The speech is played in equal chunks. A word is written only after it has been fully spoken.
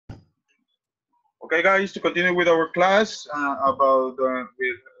Okay, guys, to continue with our class about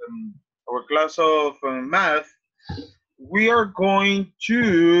with our class of math, we are going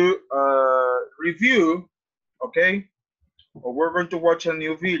to review, okay, or we're going to watch a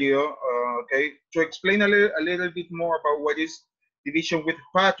new video, okay, to explain a little bit more about what is division with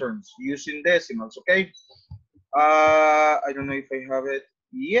patterns using decimals, okay. I don't know if I have it.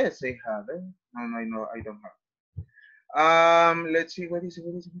 Yes, I have it. No, I don't have it. Let's see, what is it,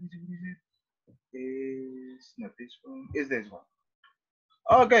 what is it, what is it, what is it? Is not this one, is this one.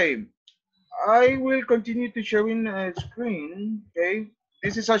 Okay, I will continue to showing a screen. Okay,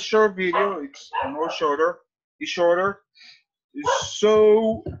 this is a short video. It's more shorter. It's shorter.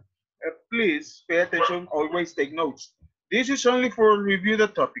 So please pay attention. Always take notes. This is only for review the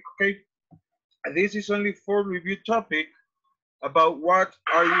topic. Okay, this is only for review topic about what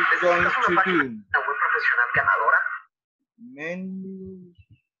are you going to do. Menus.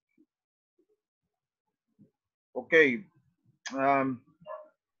 Okay.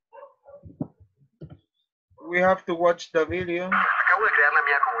 We have to watch the video. Acabo de crear la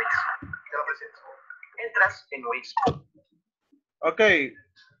mía con Wix. Te lo presento. Entras en Wix. Okay.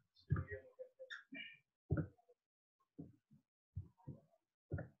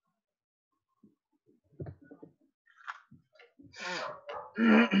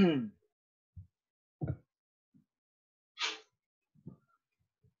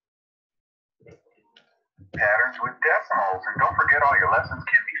 Patterns with decimals. And don't forget, all your lessons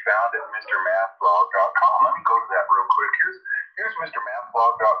can be found at MrMathBlog.com. Let me go to that real quick. Here's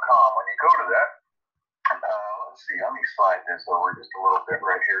MrMathBlog.com. When you go to that, let's see, let me slide this over just a little bit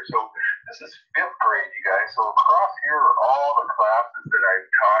right here. So this is 5th grade, you guys. So across here are all the classes that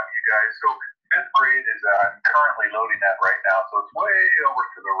I've taught you guys. So 5th grade is, I'm currently loading that right now. So it's way over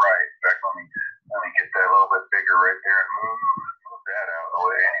to the right. In fact, let me get that a little bit bigger right there and move that out of the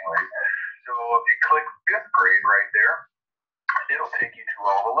way anyway. So if you click 5th grade right there, it'll take you to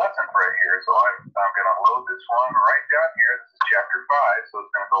all the lessons right here. So I'm going to load this one right down here. This is chapter 5, so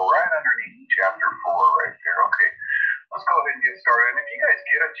it's going to go right underneath chapter 4 right there. Okay, let's go ahead and get started. And if you guys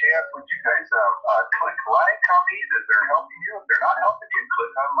get a chance, would you guys click like on these if they're helping you? If they're not helping you,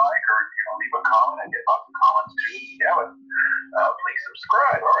 click on like, or leave a comment. I get lots of comments too. If you haven't, please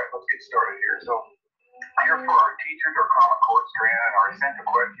subscribe. All right, let's get started here. So here for our teachers or Common Core strand, our essential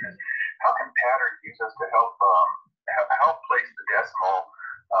question is, how can patterns use us to help place the decimal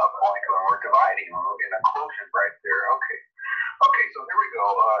point when we're dividing? When we're in a quotient right there. Okay, so here we go.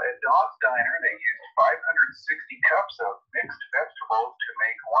 At Don's Diner, they used 560 cups of mixed vegetables to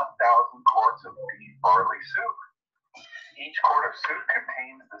make 1,000 quarts of beef barley soup. Each quart of soup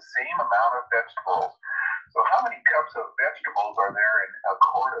contains the same amount of vegetables. So how many cups of vegetables are there in a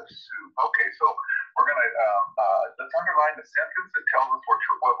quart of soup? Okay, so we're going to, let's underline the sentence that tells us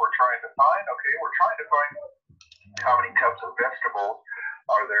what we're trying to find. Okay, we're trying to find how many cups of vegetables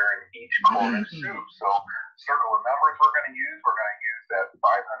are there in each quart of soup. So circle the numbers we're going to use. We're going to use that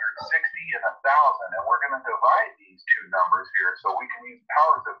 560 and 1,000, and we're going to divide these two numbers here. So we can use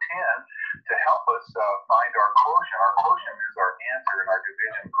powers of 10 to help us find our quotient. Our quotient is our answer in our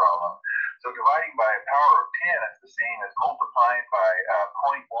division problem. So dividing by a power of 10 is the same as multiplying by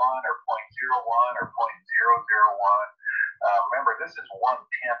 0.1 or 0.01 or 0.001. Remember, this is 1/10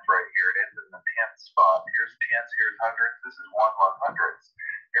 right here. It ends in the 10th spot. Here's tenths, here's hundreds. This is 1/100ths.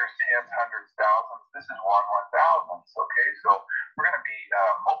 Here's tens, hundreds, thousands. This is 1/1000ths. Okay, so we're going to be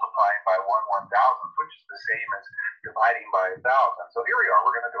multiplying by 1/1000th, which is the same as dividing by 1,000. So here we are.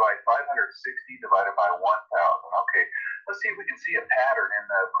 We're going to divide 560 divided by 1,000. Okay, let's see if we can see a pattern in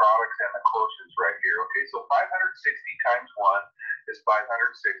the products and the quotients right here. Okay, so 560 times 1 is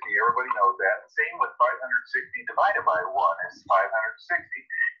 560. Everybody knows that. Same with 560 divided by 1 is 560.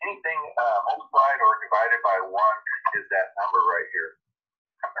 Anything multiplied or divided by 1 is that number right here.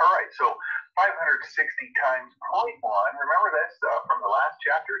 All right, so 560 times 0.1, remember this from the last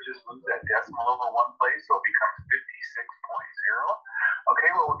chapter, just moves that decimal over one place, so it becomes 56.0.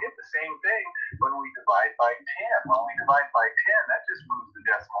 Okay, well, we'll get the same thing when we divide by 10. When we divide by 10, that just moves the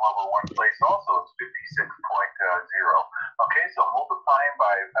decimal over one place also. It's 56.0. Okay, so multiplying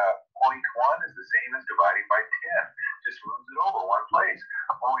by 0.1 is the same as dividing by 10. Just moves it over one place.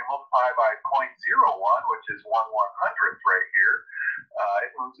 When we multiply by 0.01, which is 1/100th right here,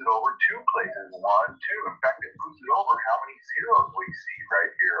 it moves it over two places. 1, 2. In fact, it moves it over how many zeros we see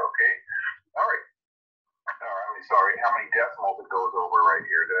right here. Okay, all right. Sorry, how many decimals it goes over right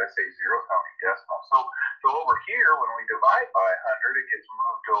here? Did I say zeros? How many decimals? So over here, when we divide by 100, it gets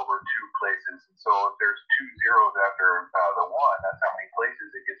moved over two places. And so if there's 2 zeros after the 1, that's how many places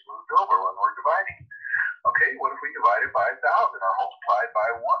it gets moved over when we're dividing. Okay, what if we divided by 1,000 or multiplied by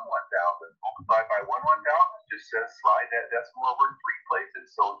 1/1000? multiply by 1/1000 just says slide that decimal over 3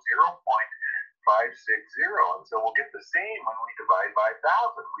 places. So 0.560. And so we'll get the same when we divide by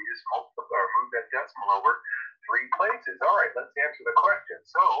 1,000. We just multiply or move that decimal over 3 places. All right, let's answer the question.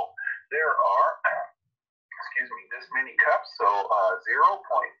 So there are, excuse me, this many cups. So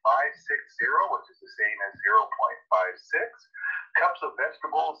 0.560, which is the same as 0.56 cups of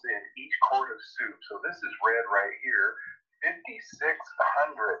vegetables in each quart of soup. So this is red right here.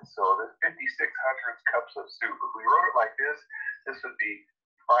 5,600. So there's 5,600 cups of soup. If we wrote it like this would be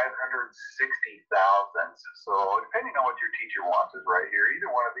 560,000. So depending on what your teacher wants is right here. Either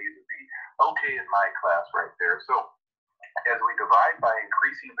one of these would be okay in my class right there. So as we divide by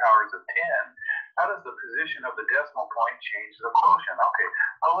increasing powers of 10, how does the position of the decimal point change the quotient? Okay,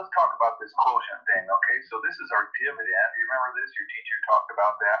 well, let's talk about this quotient thing. Okay, so this is our dividend. Do you remember this? Your teacher talked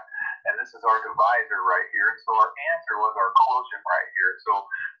about that. And this is our divisor right here. So our answer was our quotient right here. So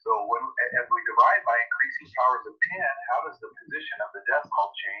as we divide by increasing powers of 10, how does the position of the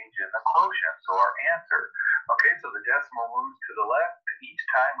decimal change in the quotient? So our answer. Okay, so the decimal moves to the left each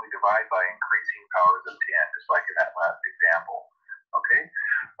time we divide by increasing powers of 10, just like in that last example. Okay,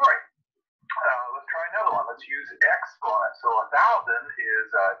 all right. Let's try another one. Let's use exponent. So 1,000 is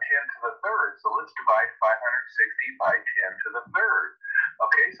 10 to the third. So let's divide 560 by 10 to the third.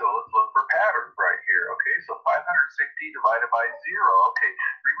 Okay, so let's look for patterns right here. Okay, so 560 divided by 0. Okay,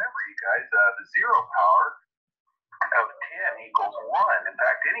 remember you guys, the 0 power of 10 equals 1. In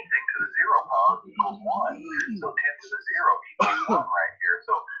fact, anything to the 0 power equals 1. So 10 to the 0 equals 1 right here.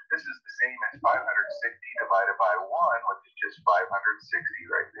 So this is the same as 560 divided by 1, which is just 560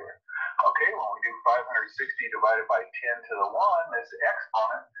 right there. Okay, when we do 560 divided by 10 to the 1, this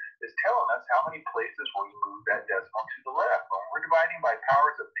exponent is telling us how many places we move that decimal to the left. When we're dividing by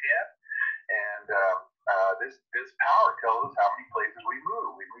powers of 10, and this power tells us how many places we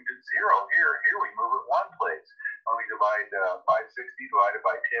move. We moved it 0 here. Here we move it 1 place. When we divide 560 divided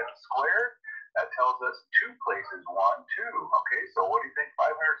by 10 squared, that tells us 2 places, 1, 2. Okay, so what do you think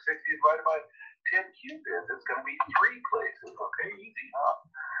 560 divided by 10 cubed is? It's going to be 3 places. Okay, easy, huh?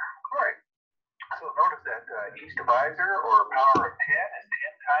 All right. So notice that each divisor or power of 10 is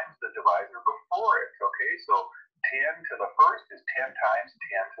 10 times the divisor before it. Okay, so 10 to the first is 10 times 10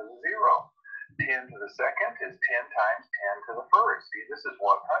 to the 0. 10 to the second is 10 times 10 to the first. See, this is 100.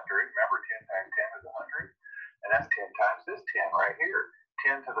 Remember, 10 times 10 is 100. And that's 10 times this 10 right here.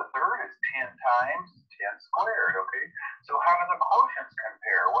 10 to the third is 10 times 10 squared, okay? So how do the quotients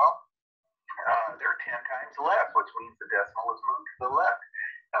compare? Well, they're 10 times less, which means the decimal is moved to the left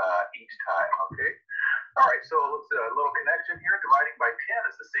each time, okay? All right, so let's a little connection here. Dividing by 10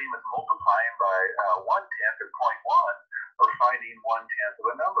 is the same as multiplying by 1/10 or 0.1, or finding 1/10 of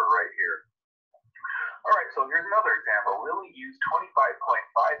a number right here. All right, so here's another example. Lily used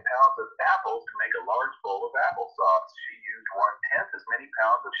 25.5 pounds of apples to make a large bowl of applesauce. She used 1/10 as many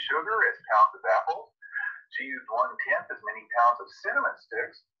pounds of sugar as pounds of apples. She used 1/10 as many pounds of cinnamon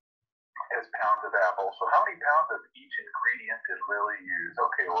sticks as pounds of apples. So how many pounds of each ingredient did Lily use?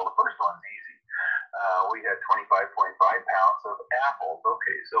 Okay, well, the first one's easy. We had 25.5 pounds of apples.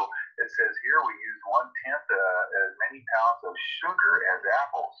 Okay, so it says here we used 1/10 as many pounds of sugar as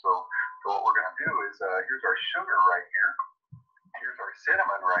apples. So what we're going to do is, here's our sugar right here. Here's our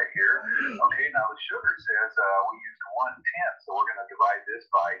cinnamon right here. Okay, now the sugar says we used 1/10, so we're going to divide this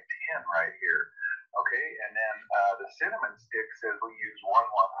by 10 right here. Okay, and then the cinnamon stick says we use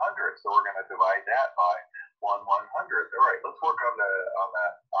 1/100, so we're going to divide that by 1/100. All right, let's work on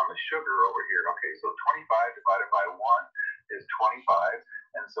the sugar over here. Okay, so 25 divided by 1 is 25,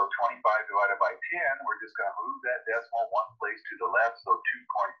 and so 25 divided by 10, we're just going to move that decimal 1 place to the left, so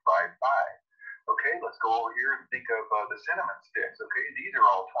 2.55. Okay, let's go over here and think of the cinnamon sticks. Okay, these are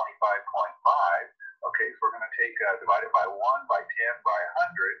all 25.5. Okay, so we're going to take divide it by 1 by 10 by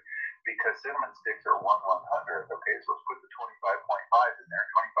 100, because cinnamon sticks are 1/100. Okay, so let's put the 25.5 in there.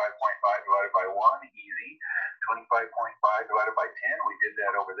 25.5 divided by 1, easy. 25.5 divided by 10, we did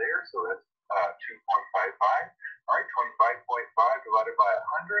that over there, so that's 2.55. All right, 25.5 divided by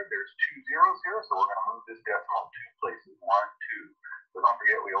 100, there's 2 zeros here, so we're going to move this decimal 2 places, 1, 2. So don't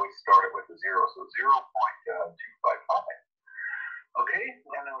forget, we always start it with a 0, so 0.255. Okay,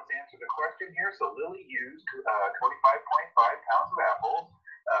 and then let's answer the question here. So Lily used 25.5 pounds of apples.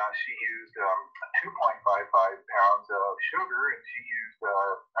 She used 2.55 pounds of sugar, and she used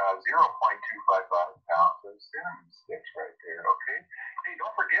 0.255 pounds of cinnamon sticks right there, okay? Hey,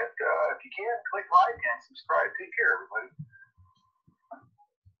 don't forget, if you can, click like and subscribe. Take care, everybody.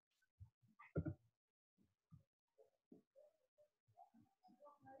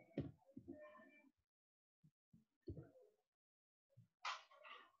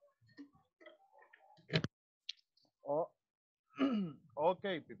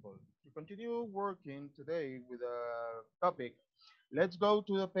 Okay, people, to continue working today with a topic, let's go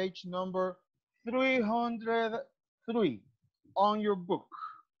to the page number 303 on your book.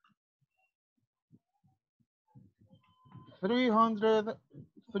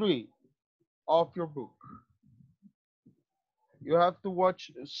 303 of your book. You have to watch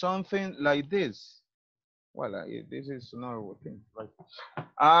something like this. Well, this is another thing, right?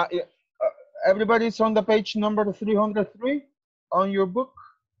 Yeah, everybody's on the page number 303 on your book.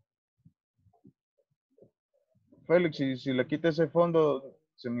 Félix, si le quita ese fondo,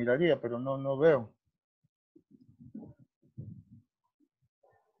 se miraría, pero no veo.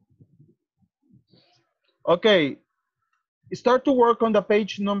 Okay, start to work on the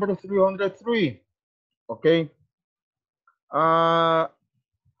page number 303. Okay. I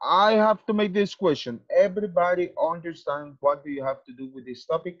have to make this question. Everybody understand what do you have to do with this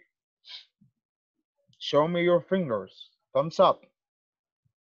topic? Show me your fingers. Thumbs up.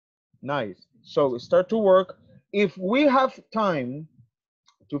 Nice. So start to work. If we have time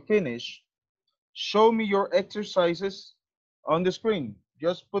to finish, show me your exercises on the screen.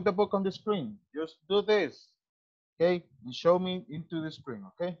 Just put the book on the screen. Just do this. Okay? And show me into the screen.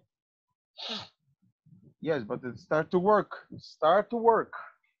 Okay? Yes, but it start to work. Start to work.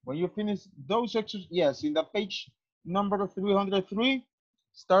 When you finish those exercises, yes, in the page number 303,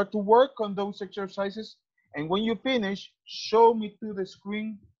 start to work on those exercises. And when you finish, show me to the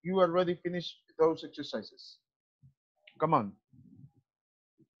screen you already finished those exercises. Come on.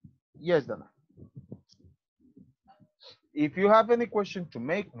 Yes, Dana. If you have any question to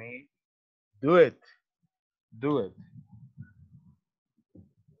make me, do it. Do it.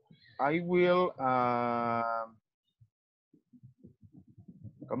 I will,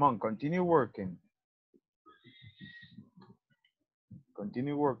 come on, continue working.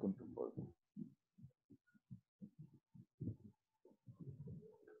 Continue working, people.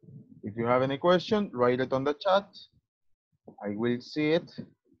 If you have any question, write it on the chat. I will see it.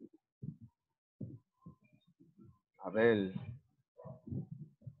 Abel.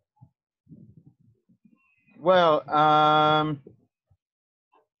 Well,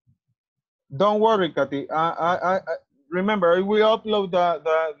 don't worry, Kathy. I remember we upload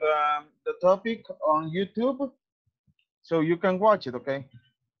the topic on YouTube, so you can watch it. Okay,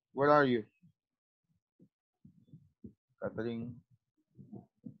 where are you, Catherine?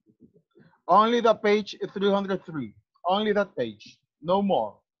 Only the page 303. Only that page. No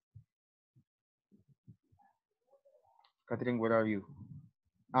more. Catherine, where are you?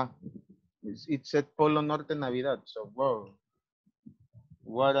 Ah, it said Polo Norte Navidad. So whoa,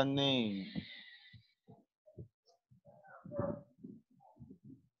 what a name.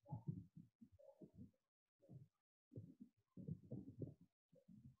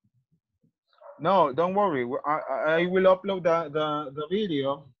 No, don't worry. I will upload the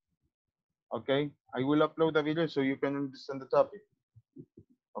video. Okay, I will upload the video so you can understand the topic.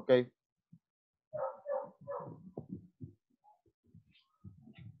 Okay.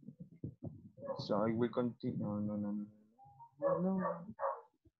 So I will continue. No.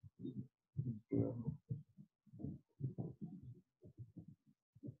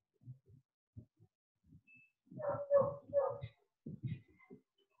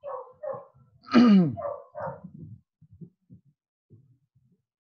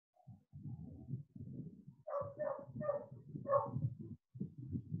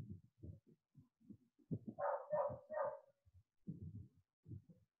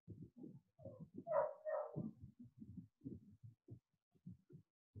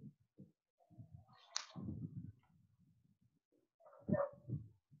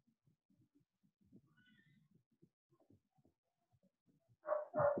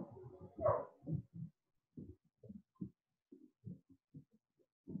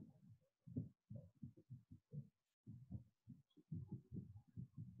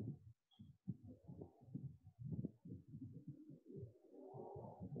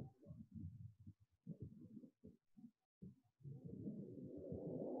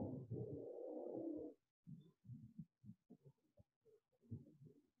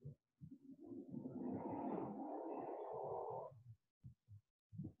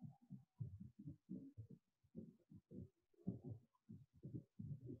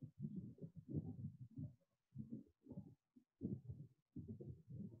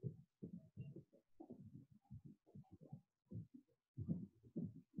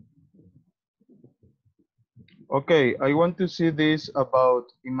 Okay, I want to see this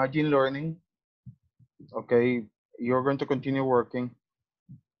about Imagine Learning. Okay, you're going to continue working.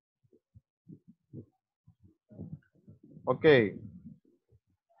 Okay,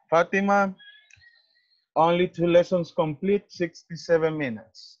 Fatima, Only 2 lessons complete, 67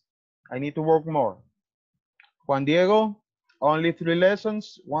 minutes. I need to work more. Juan Diego, only 3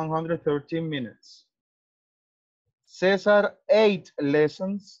 lessons, 113 minutes. Cesar, 8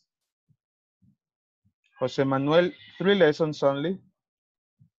 lessons. Jose Manuel, 3 lessons only.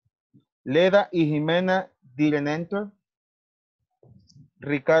 Leda y Jimena didn't enter.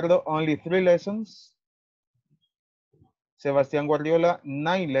 Ricardo, only 3 lessons. Sebastián Guardiola,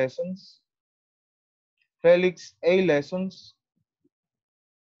 9 lessons. Felix, 8 lessons.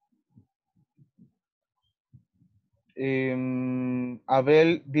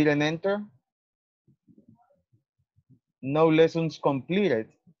 Abel didn't enter. No lessons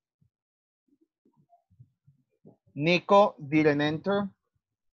completed. Nico didn't enter.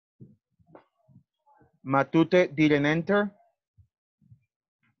 Matute didn't enter.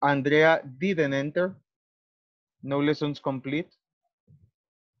 Andrea didn't enter. No lessons complete.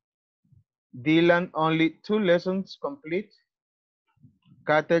 Dylan, only 2 lessons complete.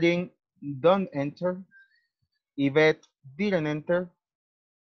 Catherine, don't enter. Yvette didn't enter.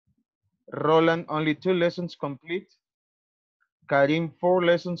 Roland, only 2 lessons complete. Karim, 4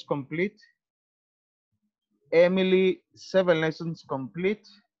 lessons complete. Emily, 7 lessons complete.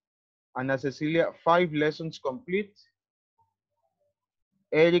 Ana Cecilia, 5 lessons complete.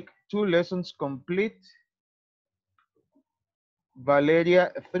 Eric, 2 lessons complete.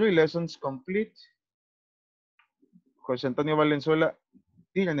 Valeria, 3 lessons complete. Jose Antonio Valenzuela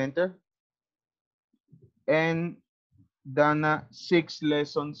didn't enter. And Dana, 6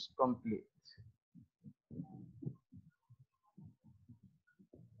 lessons complete.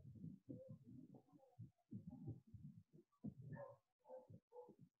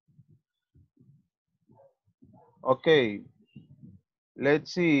 Okay,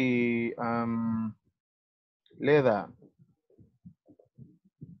 let's see. Leda,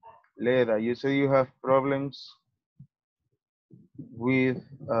 you say you have problems with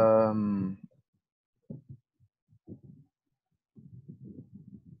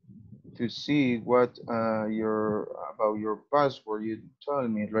to see what about your password. You tell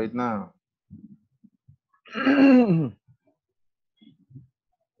me right now.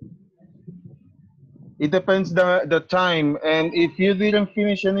 It depends the time, and if you didn't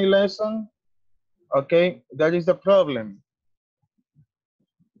finish any lesson, okay, that is the problem.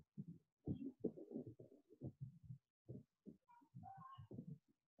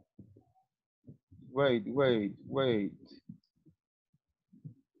 Wait.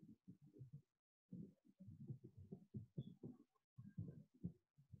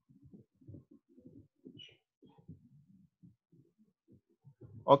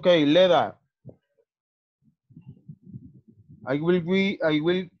 Okay, Leda, I will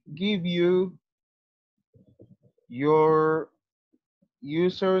give you your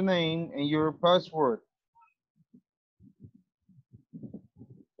username and your password.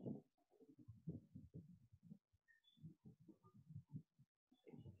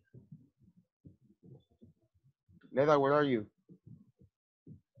 Leda, where are you?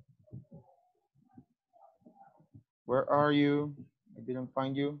 Where are you? I didn't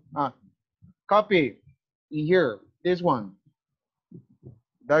find you. Copy in here, this one.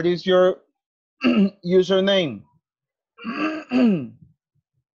 That is your username.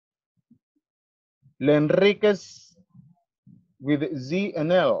 Lenriquez with Z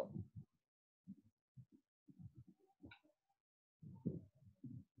and L.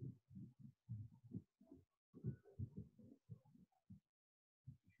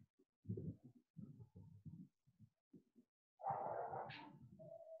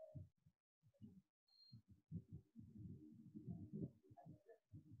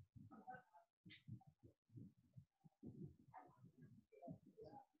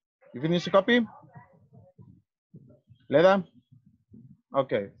 You finish the copy? Leda?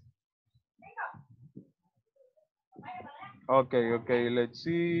 Okay. Okay, let's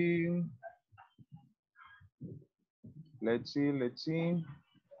see. Let's see.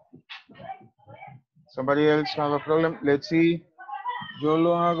 Somebody else have a problem? Let's see. Yo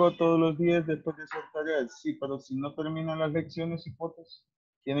lo hago todos los días después de hacer tareas. Sí, pero si no terminan las lecciones, hipotes,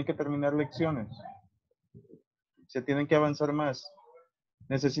 tienen que terminar lecciones. Se tienen que avanzar más.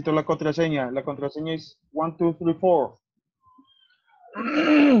 Necesito la contraseña. La contraseña es 1, 2, 3, 4.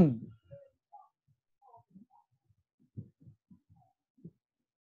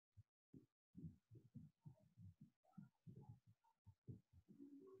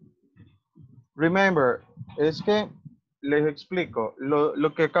 Remember, es que les explico.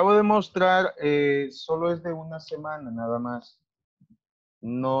 Lo que acabo de mostrar solo es de una semana nada más.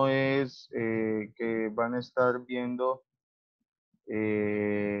 No es que van a estar viendo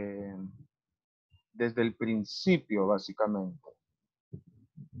de desde el principio, básicamente.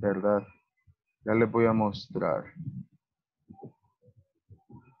 ¿Verdad? Ya les voy a mostrar.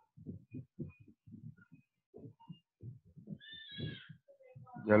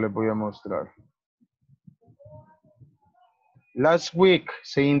 Ya les voy a mostrar. Last week,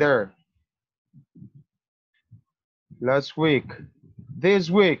 saying there. Last week.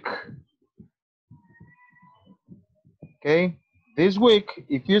 This week. Okay. This week,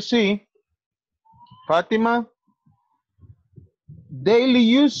 if you see, Fatima, daily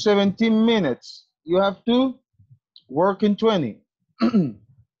use 17 minutes. You have to work in 20.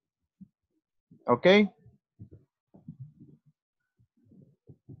 Okay.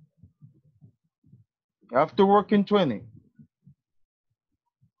 You have to work in 20.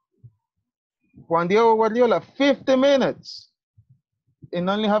 Juan Diego Guardiola, 50 minutes. And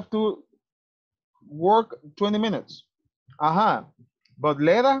only have to work 20 minutes. Ajá. But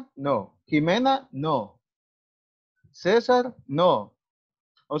Leda, no. Jimena, no. César, no.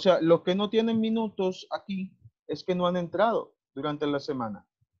 O sea, los que no tienen minutos aquí es que no han entrado durante la semana.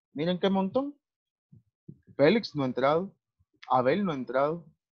 Miren qué montón. Félix no ha entrado. Abel no ha entrado.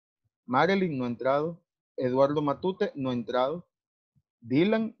 Marilyn no ha entrado. Eduardo Matute no ha entrado.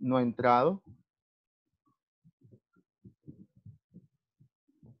 Dylan no ha entrado.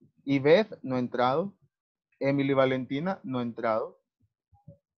 Ivette no ha entrado. Emily Valentina no ha entrado.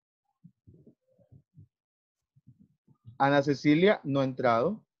 Ana Cecilia no ha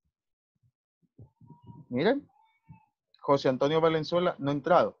entrado. Miren. José Antonio Valenzuela no ha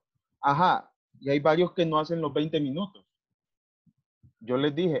entrado. Ajá. Y hay varios que no hacen los 20 minutos. Yo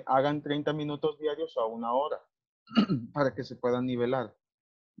les dije, hagan 30 minutos diarios a 1 hora para que se puedan nivelar.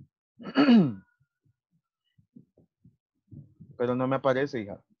 Pero no me aparece,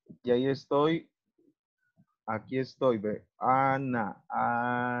 hija. Y ahí estoy. Aquí estoy, ve. Ana,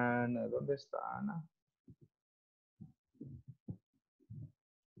 Ana, ¿dónde está Ana?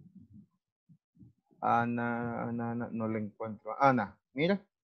 Ana, Ana, no le encuentro. Ana, mira,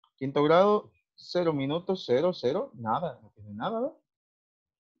 quinto grado, 0 minutos, 0, 0, nada, no tiene nada, ¿verdad?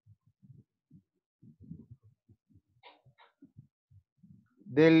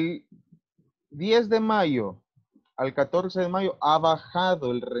 Del 10 de mayo al 14 de mayo ha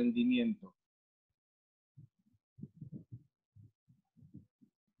bajado el rendimiento.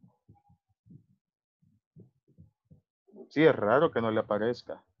 Sí, es raro que no le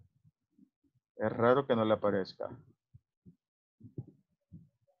aparezca. Es raro que no le aparezca.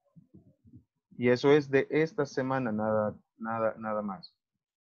 Y eso es de esta semana, nada más.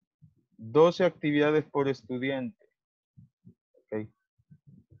 12 actividades por estudiante. Okay.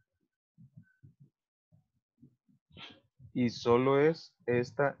 Y solo es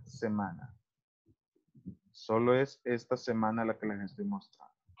esta semana. Solo es esta semana la que les estoy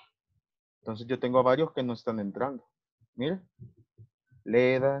mostrando. Entonces yo tengo a varios que no están entrando. Miren.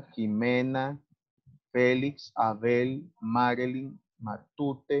 Leda, Jimena, Félix, Abel, Marilyn,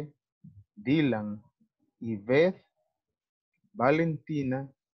 Matute, Dylan, Ivette,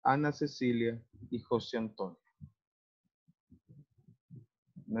 Valentina, Ana Cecilia y José Antonio.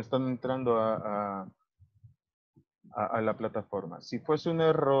 No están entrando a la plataforma. Si fuese un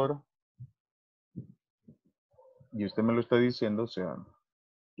error, y usted me lo está diciendo, o sea,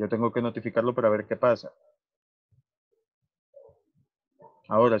 yo tengo que notificarlo para ver qué pasa.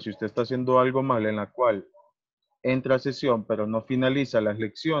 Ahora, si usted está haciendo algo mal en la cual entra a sesión pero no finaliza las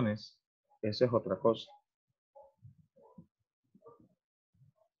lecciones, esa es otra cosa.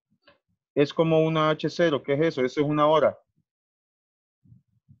 Es como una H0, ¿qué es eso? Eso es 1 hora.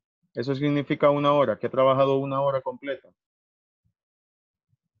 Eso significa 1 hora, que he trabajado 1 hora completa.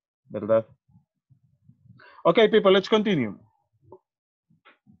 ¿Verdad? Okay, people, let's continue.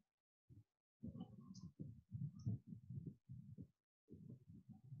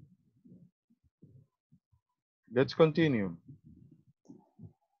 Let's continue.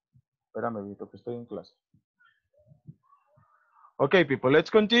 Espérame, Vito, que estoy en clase. Okay, people,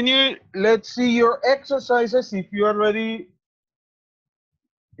 let's continue. Let's see your exercises if you already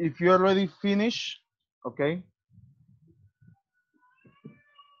finished. Okay.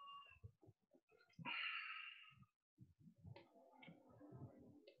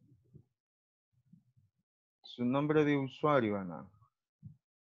 Su nombre de usuario, Ana.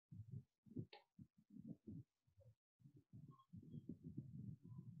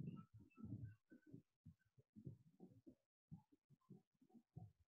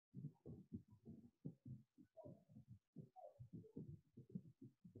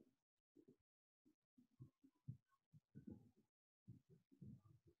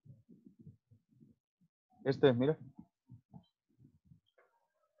 Este es, mira.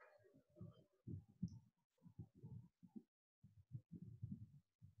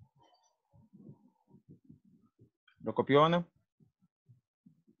 ¿Lo copió, Ana?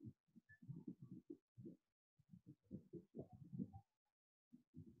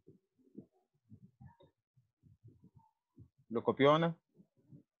 ¿Lo copió, Ana?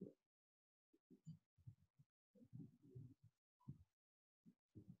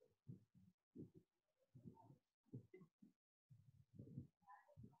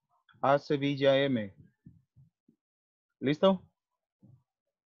 A Sevilla M. ¿Listo?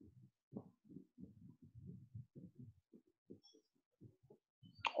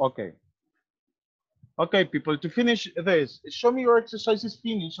 Okay. Okay, people, to finish this, show me your exercises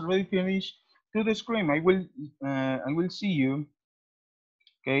finished, already finished to the screen. I will see you.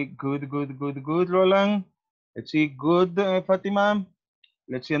 Okay, good, good, good, good, Roland. Let's see, good, Fatima.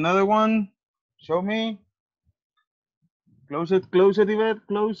 Let's see another one. Show me. Close it, Yvette,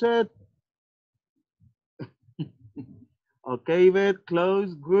 close it. Okay, Yvette,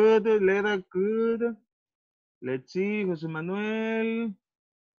 close, good, Leda, good. Let's see, Jose Manuel.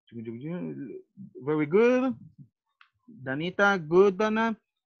 Very good. Danita, good, Dana.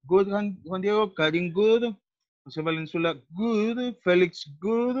 Good, Juan Diego. Karin, good. Jose Valenzuela, good. Felix,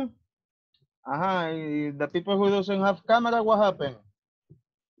 good. The people who doesn't have camera, what happened?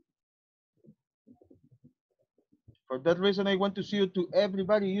 For that reason, I want to see you to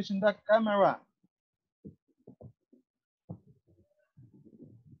everybody using that camera.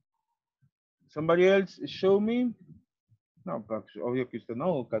 Somebody else show me. No, pues, obvio que usted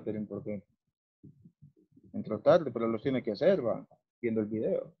no, Catherine, porque entró tarde, pero lo tiene que hacer, va, viendo el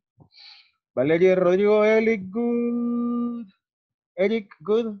video. Valeria Rodrigo, Eric, good. Eric,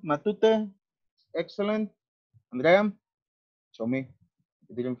 good. Matute, excellent. Andrea, show me.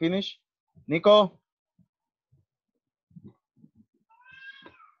 You didn't finish. Nico.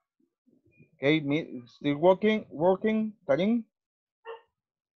 Okay, me still working. Karim.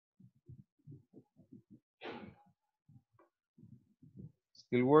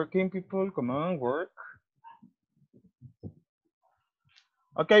 Still working, people. Come on, work.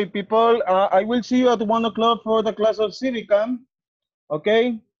 Okay, people, I will see you at 1 o'clock for the class of Civicam.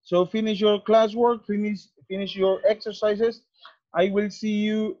 Okay, so finish your classwork, finish your exercises. I will see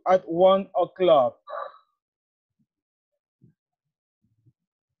you at 1 o'clock.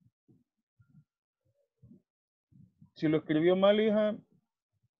 Si lo escribió mal, hija.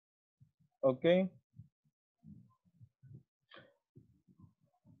 Okay.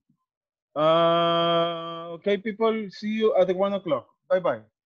 Okay, people, see you at 1 o'clock. Bye-bye.